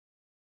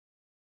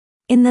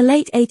In the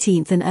late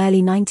 18th and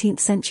early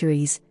 19th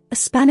centuries, a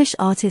Spanish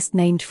artist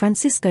named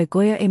Francisco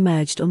Goya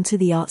emerged onto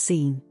the art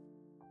scene.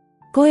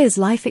 Goya's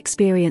life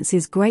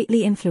experiences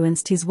greatly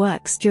influenced his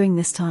works during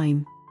this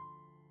time.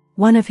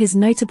 One of his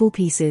notable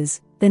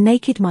pieces, the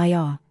Naked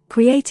Maja,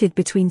 created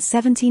between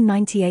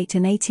 1798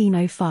 and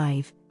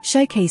 1805,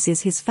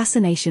 showcases his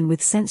fascination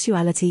with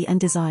sensuality and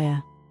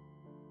desire.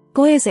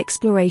 Goya's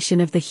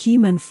exploration of the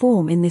human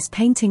form in this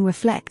painting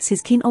reflects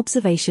his keen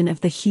observation of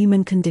the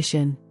human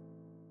condition.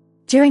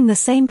 During the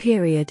same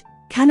period,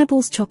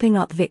 Cannibals chopping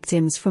up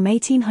victims from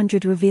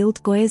 1800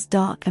 revealed Goya's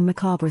dark and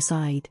macabre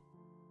side.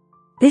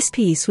 This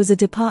piece was a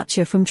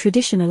departure from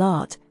traditional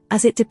art,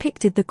 as it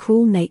depicted the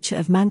cruel nature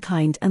of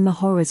mankind and the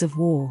horrors of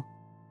war.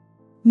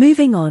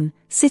 Moving on,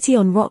 City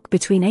on Rock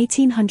between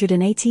 1800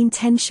 and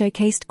 1810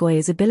 showcased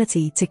Goya's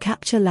ability to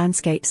capture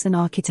landscapes and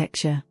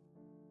architecture.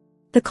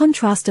 The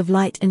contrast of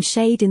light and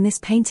shade in this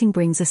painting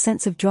brings a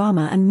sense of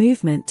drama and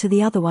movement to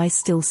the otherwise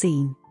still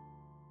scene.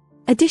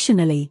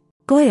 Additionally,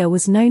 Goya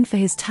was known for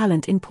his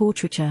talent in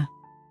portraiture.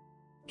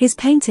 His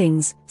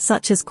paintings,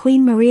 such as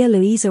Queen Maria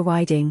Luisa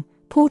riding,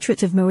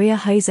 Portrait of Maria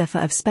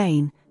Josefa of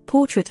Spain,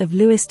 Portrait of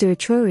Luis de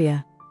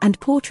Etruria, and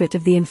Portrait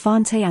of the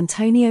Infante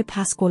Antonio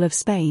Pascual of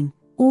Spain,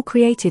 all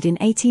created in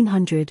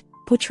 1800,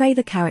 portray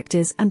the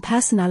characters and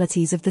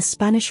personalities of the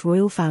Spanish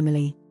royal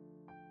family.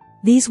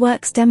 These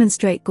works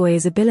demonstrate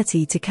Goya's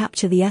ability to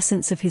capture the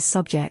essence of his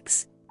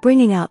subjects,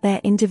 bringing out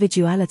their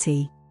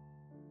individuality.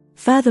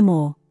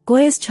 Furthermore,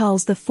 Goya's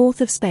Charles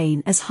IV of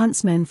Spain as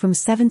Huntsman from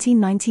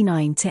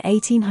 1799 to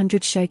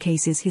 1800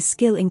 showcases his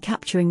skill in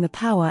capturing the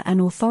power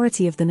and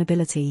authority of the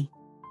nobility.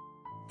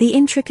 The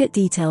intricate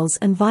details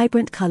and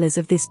vibrant colors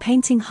of this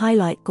painting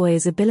highlight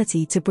Goya's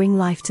ability to bring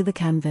life to the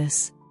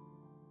canvas.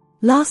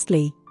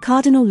 Lastly,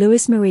 Cardinal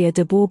Luis Maria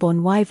de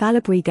Borbon y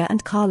Vallabriga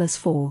and Carlos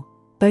IV,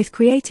 both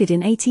created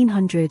in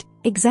 1800,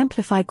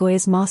 exemplify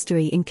Goya's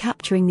mastery in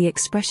capturing the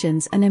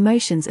expressions and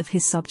emotions of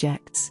his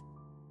subjects.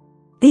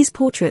 These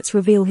portraits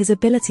reveal his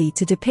ability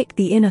to depict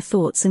the inner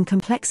thoughts and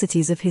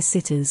complexities of his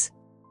sitters.